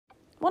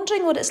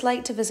Wondering what it's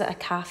like to visit a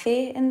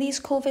cafe in these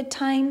COVID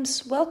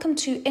times? Welcome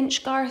to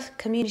Inchgarth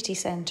Community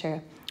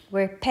Centre,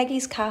 where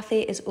Peggys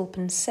Cafe is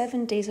open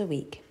 7 days a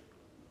week.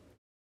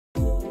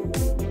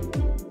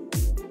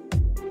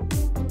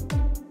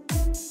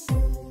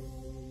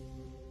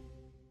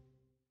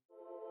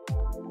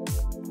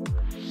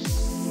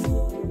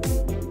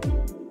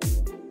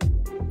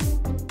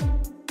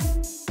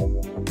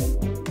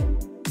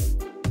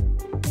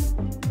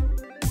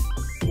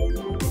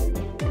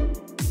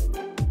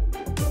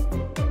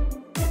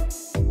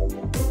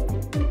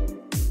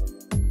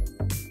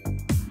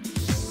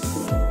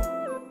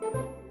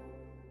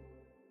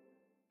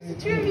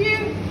 Two of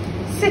you,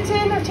 sit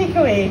in or take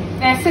away?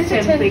 Sit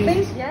in,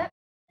 please. Yeah.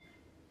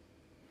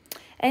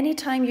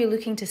 Anytime you're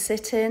looking to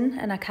sit in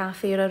a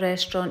cafe or a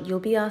restaurant, you'll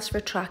be asked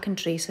for track and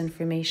trace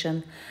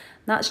information.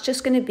 That's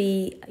just going to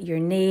be your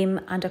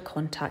name and a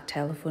contact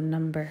telephone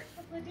number.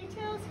 A couple of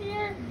details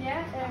here.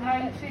 Yeah,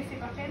 I'm Tracy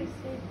Buckins.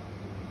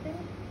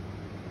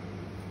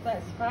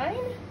 That's fine.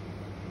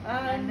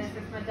 And this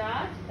is my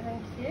dad.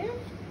 Thank you.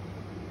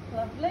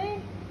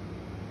 Lovely.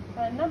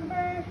 A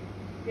number.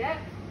 Yeah.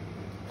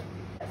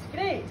 That's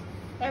great.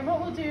 And what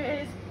we'll do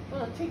is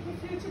we'll take you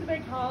through to the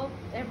big hall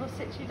and we'll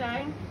sit you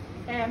down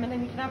and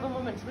then you can have a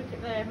moment to look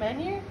at the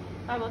menu.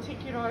 I will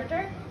take your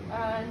order,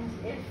 and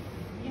if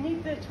you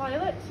need the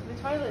toilet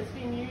that's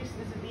being used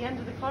is at the end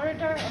of the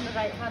corridor on the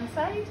right hand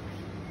side.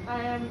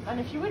 And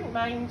if you wouldn't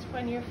mind,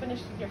 when you're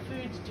finished with your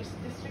food, just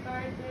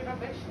disregard the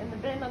rubbish in the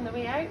bin on the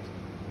way out.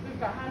 We've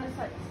got hand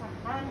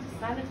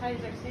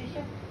sanitizer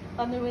station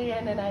on the way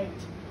in and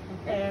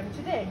out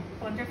today.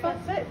 Wonderful.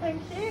 That's it,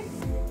 thank you.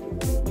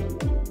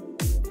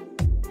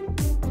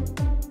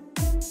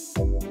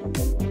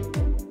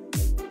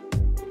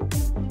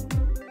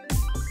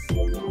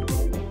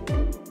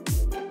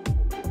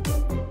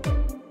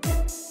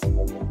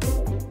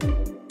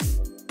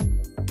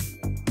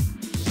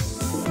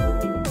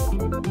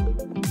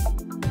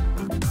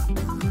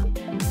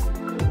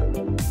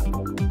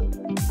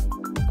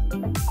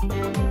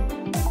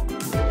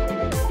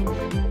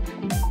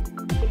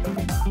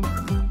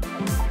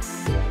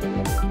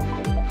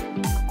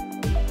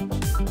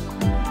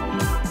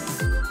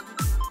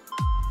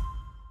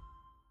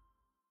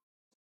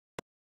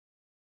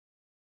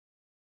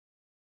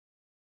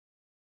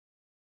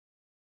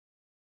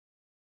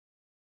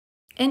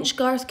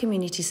 Inchgarth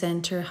Community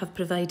Centre have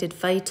provided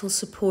vital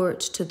support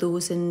to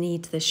those in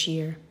need this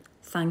year.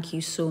 Thank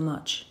you so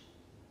much.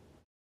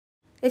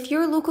 If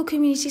your local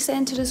community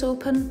centre is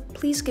open,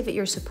 please give it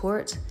your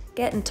support.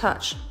 Get in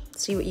touch,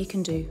 see what you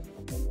can do.